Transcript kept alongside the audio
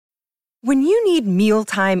When you need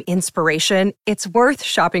mealtime inspiration, it's worth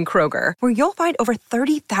shopping Kroger, where you'll find over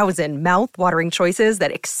 30,000 mouth-watering choices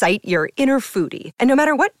that excite your inner foodie. And no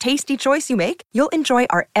matter what tasty choice you make, you'll enjoy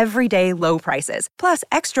our everyday low prices, plus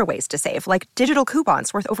extra ways to save, like digital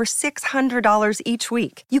coupons worth over $600 each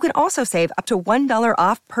week. You can also save up to $1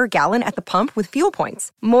 off per gallon at the pump with fuel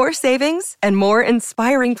points. More savings and more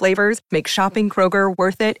inspiring flavors make shopping Kroger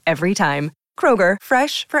worth it every time. Kroger,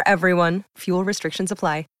 fresh for everyone. Fuel restrictions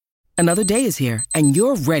apply. Another day is here, and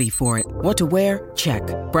you're ready for it. What to wear? Check.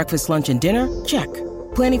 Breakfast, lunch, and dinner? Check.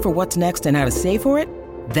 Planning for what's next and how to save for it?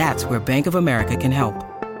 That's where Bank of America can help.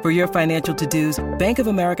 For your financial to-dos, Bank of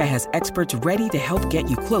America has experts ready to help get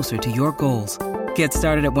you closer to your goals. Get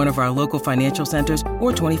started at one of our local financial centers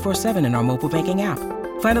or 24/7 in our mobile banking app.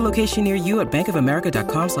 Find a location near you at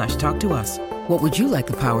bankofamerica.com/talktous. What would you like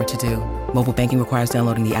the power to do? Mobile banking requires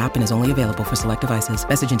downloading the app and is only available for select devices.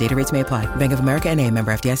 Message and data rates may apply. Bank of America N.A.,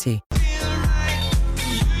 member FDIC.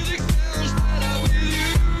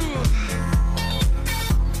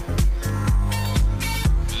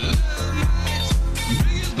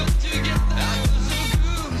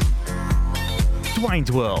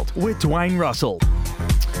 Dwayne's World with Dwayne Russell.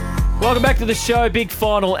 Welcome back to the show. Big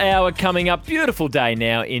final hour coming up. Beautiful day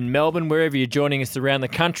now in Melbourne, wherever you're joining us around the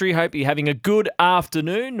country. Hope you're having a good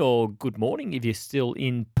afternoon or good morning if you're still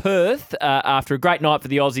in Perth after a great night for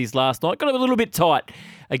the Aussies last night. Got a little bit tight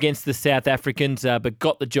against the South Africans, but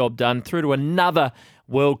got the job done. Through to another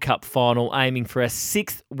World Cup final, aiming for a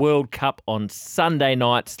 6th World Cup on Sunday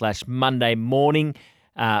night / Monday morning,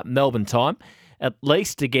 Melbourne time, at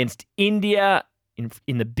least against India.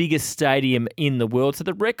 In the biggest stadium in the world. So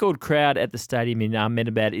the record crowd at the stadium in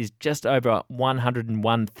Ahmedabad is just over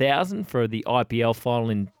 101,000 for the IPL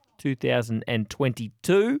final in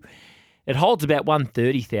 2022. It holds about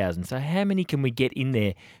 130,000. So how many can we get in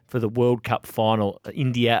there for the World Cup final,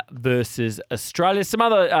 India versus Australia? Some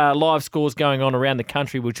other live scores going on around the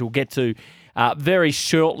country, which we'll get to very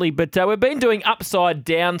shortly. But we've been doing upside,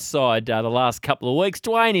 downside the last couple of weeks.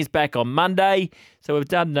 Dwayne is back on Monday. So we've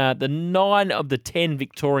done the 9 of the 10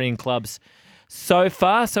 Victorian clubs so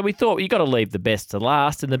far. So we thought you've got to leave the best to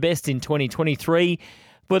last. And the best in 2023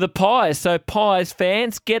 were the Pies. So Pies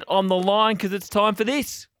fans, get on the line because it's time for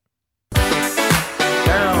this.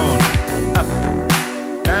 Down, up,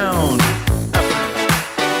 down, up,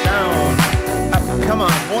 down, up. Come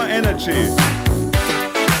on, more energy.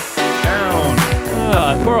 Down.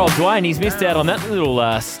 Poor old Dwayne, he's missed out on that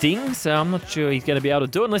little sting, so I'm not sure he's going to be able to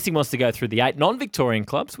do it unless he wants to go through the 8 non-Victorian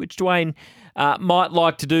clubs, which Dwayne might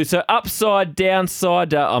like to do. So upside,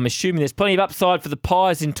 downside, I'm assuming there's plenty of upside for the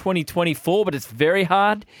Pies in 2024, but it's very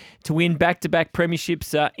hard to win back-to-back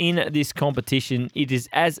premierships in this competition. It is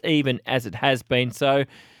as even as it has been, so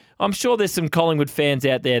I'm sure there's some Collingwood fans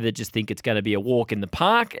out there that just think it's going to be a walk in the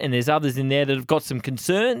park, and there's others in there that have got some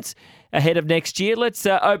concerns ahead of next year. Let's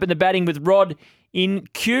open the batting with Rod in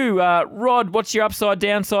Q. Rod, what's your upside,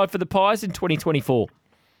 downside for the Pies in 2024?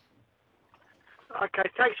 Okay,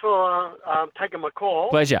 thanks for taking my call.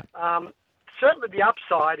 Pleasure. Certainly the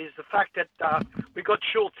upside is the fact that we got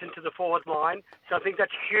Schultz into the forward line, so I think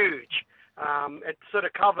that's huge. It sort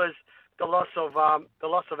of covers the loss of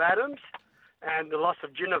Adams and the loss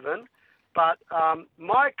of Ginnivan, but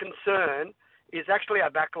my concern is actually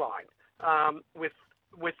our back line.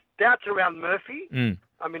 With doubts around Murphy,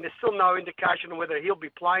 I mean, there's still no indication of whether he'll be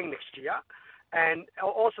playing next year, and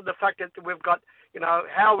also the fact that we've got,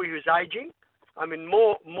 Howie who's aging. I mean,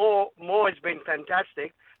 Moore has been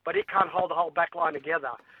fantastic, but he can't hold the whole back line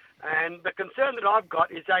together. And the concern that I've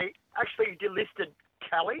got is they actually delisted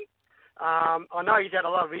Kelly. I know he's had a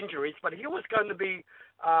lot of injuries, but he was going to be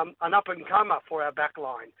an up-and-comer for our back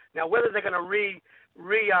line. Now, whether they're going to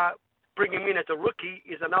bring him in as a rookie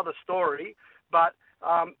is another story, but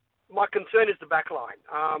my concern is the back line.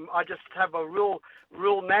 I just have a real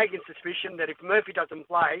nagging suspicion that if Murphy doesn't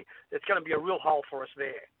play, there's going to be a real hole for us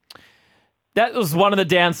there. That was one of the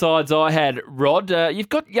downsides I had, Rod. You've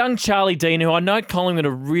got young Charlie Dean, who I know Collingwood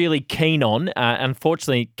are really keen on.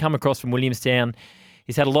 Unfortunately, come across from Williamstown.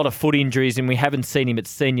 He's had a lot of foot injuries, and we haven't seen him at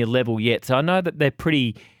senior level yet. So I know that they're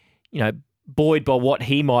pretty, buoyed by what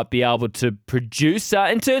he might be able to produce.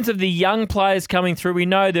 In terms of the young players coming through, we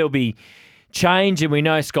know there'll be change, and we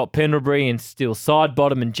know Scott Pendlebury and Steele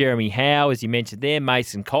Sidebottom and Jeremy Howe, as you mentioned there,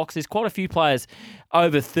 Mason Cox. There's quite a few players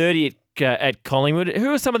over 30 at Collingwood.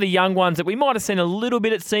 Who are some of the young ones that we might have seen a little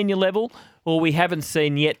bit at senior level or we haven't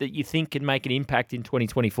seen yet that you think can make an impact in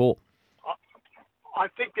 2024? I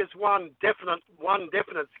think there's one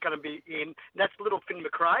definite's going to be in. That's little Finn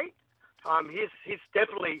McRae. He's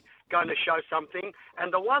definitely going to show something.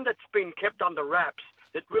 And the one that's been kept under wraps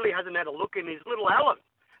that really hasn't had a look in is little Alan.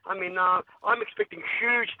 I mean, I'm expecting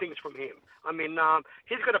huge things from him. I mean,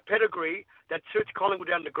 he's got a pedigree that suits Collingwood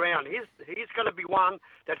down the ground. He's going to be one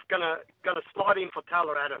that's going to slide in for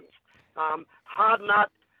Taylor Adams. Hard nut,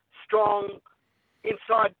 strong,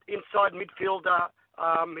 inside midfielder.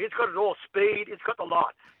 He's got it all. Speed. He's got the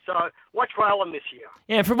lot. So watch for Allen this year.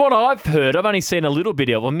 Yeah, from what I've heard, I've only seen a little bit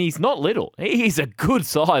of him. He's not little. He's a good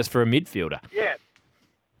size for a midfielder. Yeah.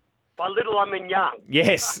 By little, I mean young.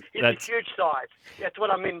 Yes. He's a huge size. That's what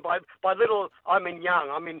I mean. By little, I mean young.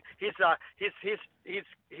 I mean, he's got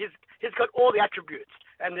all the attributes.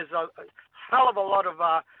 And there's a hell of a lot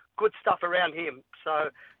of good stuff around him. So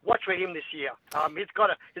watch for him this year. He's got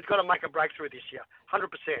to make a breakthrough this year, 100%.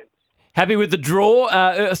 Happy with the draw.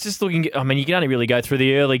 I was just looking. I mean, you can only really go through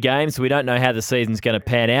the early games, so we don't know how the season's going to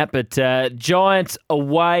pan out. But Giants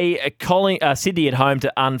away, Sydney at home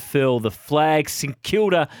to unfurl the flag. St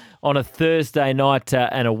Kilda on a Thursday night,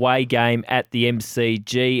 an away game at the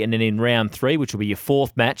MCG, and then in round 3, which will be your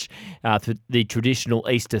fourth match, for the traditional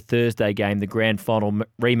Easter Thursday game, the grand final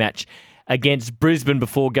rematch against Brisbane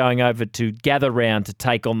before going over to Gather Round to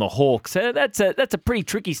take on the Hawks. So that's a pretty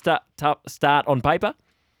tricky start on paper.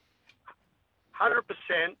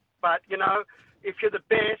 100%, but, if you're the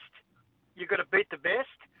best, you've got to beat the best.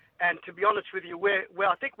 And to be honest with you,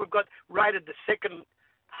 I think we've got rated the second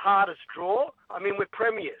hardest draw. I mean, we're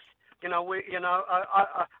premiers. I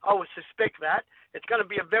would suspect that. It's going to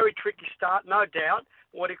be a very tricky start, no doubt.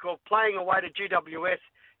 What you call playing away to GWS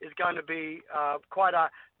is going to be quite a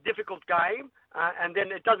difficult game, and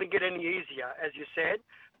then it doesn't get any easier, as you said.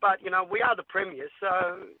 But, we are the premiers,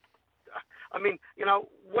 so... I mean,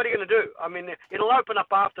 what are you going to do? I mean, it'll open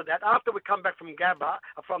up after that. After we come back from the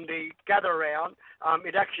gather round,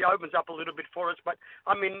 it actually opens up a little bit for us. But,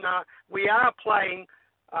 I mean, we are playing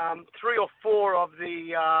 3 or 4 of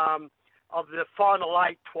the final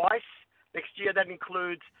 8 twice next year. That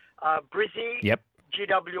includes Brizzy, yep,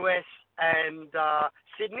 GWS, and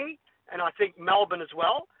Sydney, and I think Melbourne as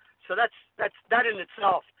well. So that in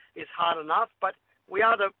itself is hard enough. But we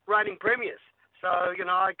are the reigning premiers. So,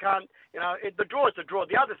 I can't, the draw is the draw.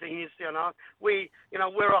 The other thing is, we're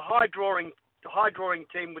a high drawing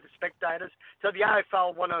team with the spectators. So the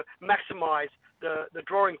AFL want to maximise the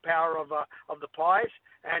drawing power of the Pies.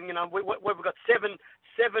 And, we've got seven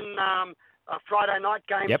Friday night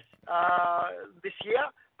games, yep, this year.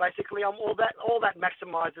 Basically, all that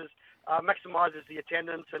maximises the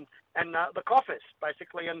attendance and the coffers,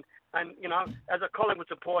 basically. And as a Collingwood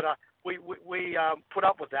supporter, we put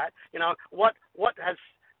up with that. What has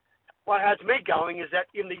me going is that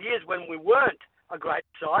in the years when we weren't a great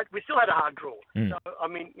side, we still had a hard draw. So, I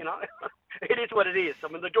mean, it is what it is. I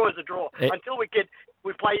mean, the draw is a draw. Until we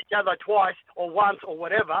play each other twice or once or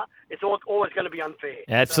whatever, it's always going to be unfair.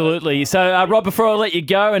 Absolutely. So, Rob, before I let you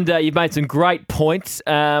go, and you've made some great points,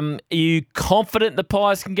 are you confident the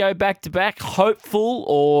Pies can go back-to-back, hopeful,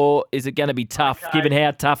 or is it going to be tough, given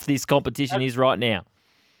how tough this competition is right now?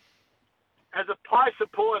 As a Pie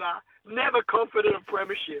supporter, never confident of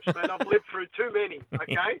premierships, man. I've lived through too many,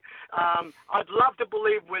 okay? I'd love to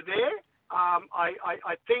believe we're there.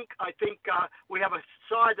 I think we have a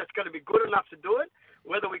side that's going to be good enough to do it.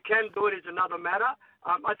 Whether we can do it is another matter.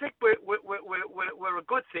 I think we're a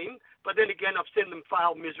good thing, but then again, I've seen them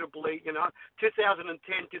fail miserably.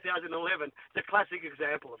 2010, 2011, the classic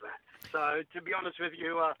example of that. So to be honest with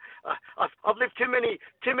you, I've lived too many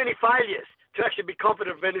failures to actually be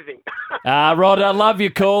confident of anything. Rod, I love your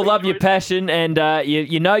call, love your passion, and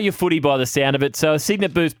you know your footy by the sound of it. So a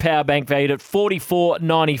Signet Boost Power Bank valued at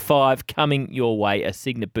 $44.95 coming your way. A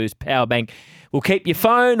Signet Boost Power Bank will keep your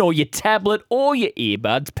phone or your tablet or your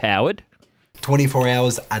earbuds powered 24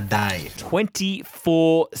 hours a day.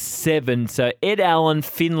 24/7. So Ed Allen,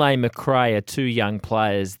 Finlay McRae are 2 young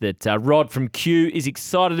players that Rod from Q is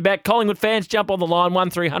excited about. Collingwood fans, jump on the line,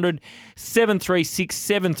 1300 736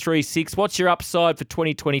 736. What's your upside for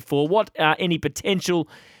 2024? What are any potential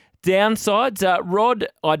downsides? Rod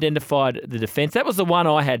identified the defence. That was the one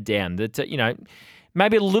I had down. That,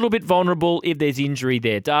 maybe a little bit vulnerable if there's injury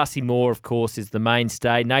there. Darcy Moore, of course, is the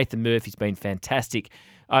mainstay. Nathan Murphy's been fantastic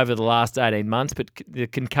over the last 18 months, but the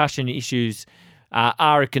concussion issues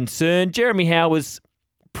are a concern. Jeremy Howe was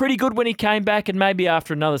pretty good when he came back, and maybe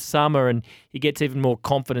after another summer and he gets even more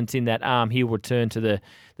confidence in that arm, he'll return to the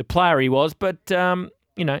player he was. But,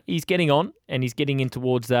 he's getting on and he's getting in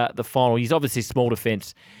towards the final. He's obviously small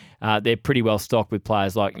defence. They're pretty well stocked with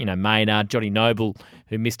players like, Maynard, Johnny Noble,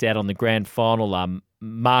 who missed out on the grand final,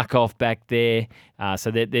 Markov back there. So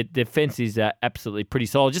their defence is absolutely pretty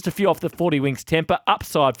solid. Just a few off the 40 Winks temper.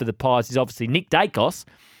 Upside for the Pies is obviously Nick Dacos,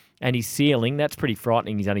 and his ceiling, that's pretty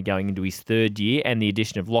frightening. He's only going into his third year, and the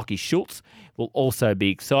addition of Lockie Schultz will also be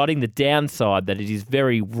exciting. The downside that it is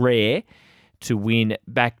very rare to win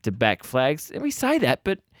back-to-back flags. And we say that,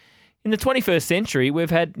 but in the 21st century,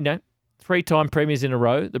 we've had 3-time premiers in a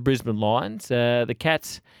row, the Brisbane Lions. The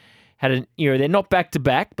Cats had they're not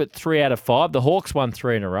back-to-back, but 3 out of 5. The Hawks won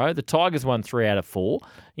 3 in a row. The Tigers won 3 out of 4,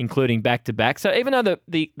 including back-to-back. So even though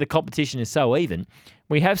the competition is so even,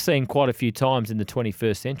 we have seen quite a few times in the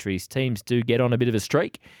 21st century, teams do get on a bit of a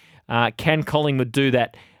streak. Can Collingwood do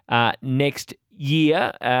that next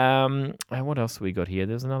year? What else have we got here?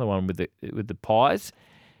 There's another one with the Pies.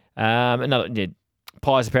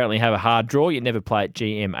 Pies apparently have a hard draw. You never play at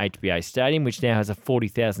GM HBA Stadium, which now has a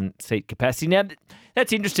 40,000 seat capacity. Now,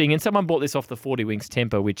 that's interesting, and someone bought this off the 40 Wings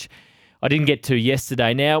Temper, which I didn't get to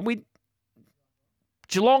yesterday. Now,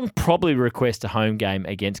 Geelong probably request a home game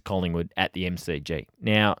against Collingwood at the MCG.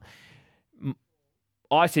 Now,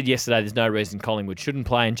 I said yesterday there's no reason Collingwood shouldn't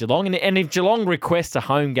play in Geelong, and if Geelong requests a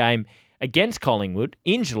home game against Collingwood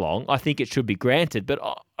in Geelong, I think it should be granted. But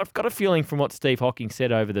I've got a feeling from what Steve Hocking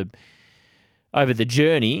said over the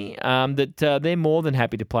journey that they're more than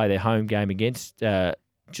happy to play their home game against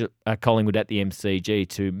Collingwood at the MCG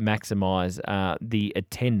to maximise the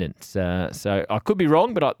attendance. So I could be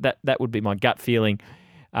wrong, but that would be my gut feeling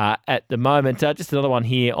at the moment. Just another one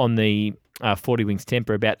here on the 40 Wings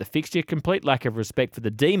Temper about the fixture. Complete lack of respect for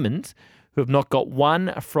the Demons, who have not got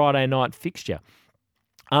one Friday night fixture.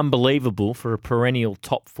 Unbelievable for a perennial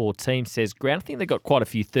top 4 team, says Grant. I think they've got quite a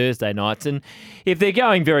few Thursday nights, and if they're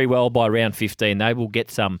going very well by round 15, they will get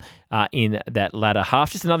some in that latter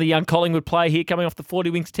half. Just another young Collingwood player here coming off the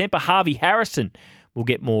 40 Wings Temper. Harvey Harrison will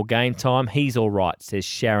get more game time. He's all right, says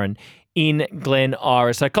Sharon in Glen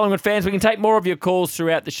Iris. So Collingwood fans, we can take more of your calls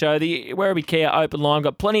throughout the show. The Werribee Kia open line,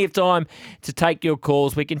 got plenty of time to take your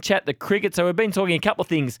calls. We can chat the cricket. So we've been talking a couple of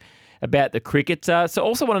things about the cricket. So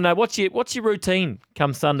also want to know, what's your routine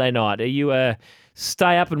come Sunday night? Are you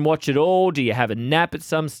stay up and watch it all? Do you have a nap at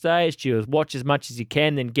some stage? Do you watch as much as you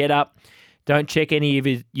can, then get up, don't check any of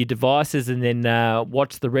your devices, and then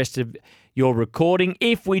watch the rest of your recording?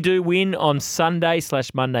 If we do win on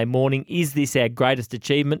Sunday/Monday morning, is this our greatest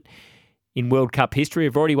achievement in World Cup history?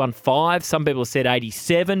 We've already won 5. Some people have said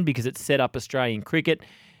 87 because it set up Australian cricket.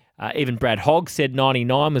 Even Brad Hogg said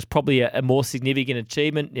 99 was probably a more significant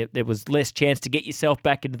achievement. There was less chance to get yourself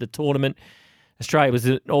back into the tournament. Australia was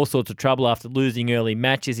in all sorts of trouble after losing early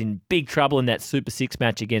matches, in big trouble in that Super 6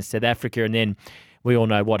 match against South Africa, and then we all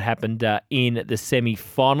know what happened in the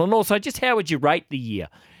semi-final. And also, just how would you rate the year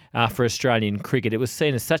for Australian cricket? It was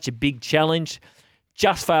seen as such a big challenge.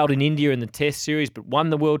 Just failed in India in the Test series, but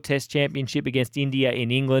won the World Test Championship against India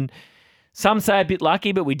in England. Some say a bit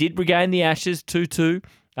lucky, but we did regain the Ashes 2-2.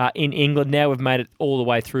 In England. Now we've made it all the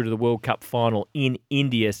way through to the World Cup final in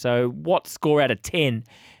India. So what score out of 10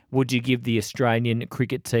 would you give the Australian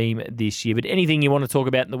cricket team this year? But anything you want to talk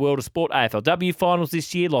about in the world of sport, AFLW finals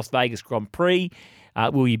this year, Las Vegas Grand Prix.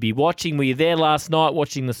 Will you be watching? Were you there last night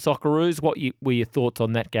watching the Socceroos? What were your thoughts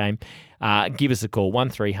on that game? Give us a call,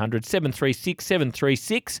 1300 736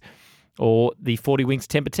 736. Or the 40 Wings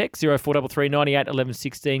Temper text, 0433 98 11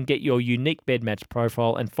 16. Get your unique bed match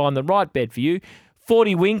profile and find the right bed for you.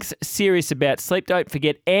 40 Winks, serious about sleep. Don't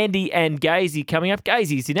forget Andy and Gazy coming up.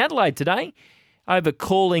 Gazy's in Adelaide today, over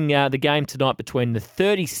calling the game tonight between the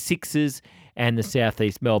 36ers and the South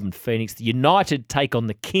East Melbourne Phoenix. The United take on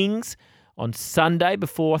the Kings on Sunday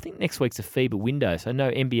before, I think next week's a FIBA window, so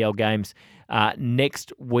no NBL games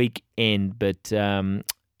next weekend, but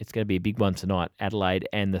it's going to be a big one tonight, Adelaide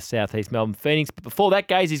and the South East Melbourne Phoenix. But before that,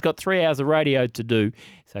 Gazy's got 3 hours of radio to do,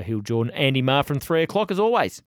 so he'll join Andy Marr from 3 o'clock as always.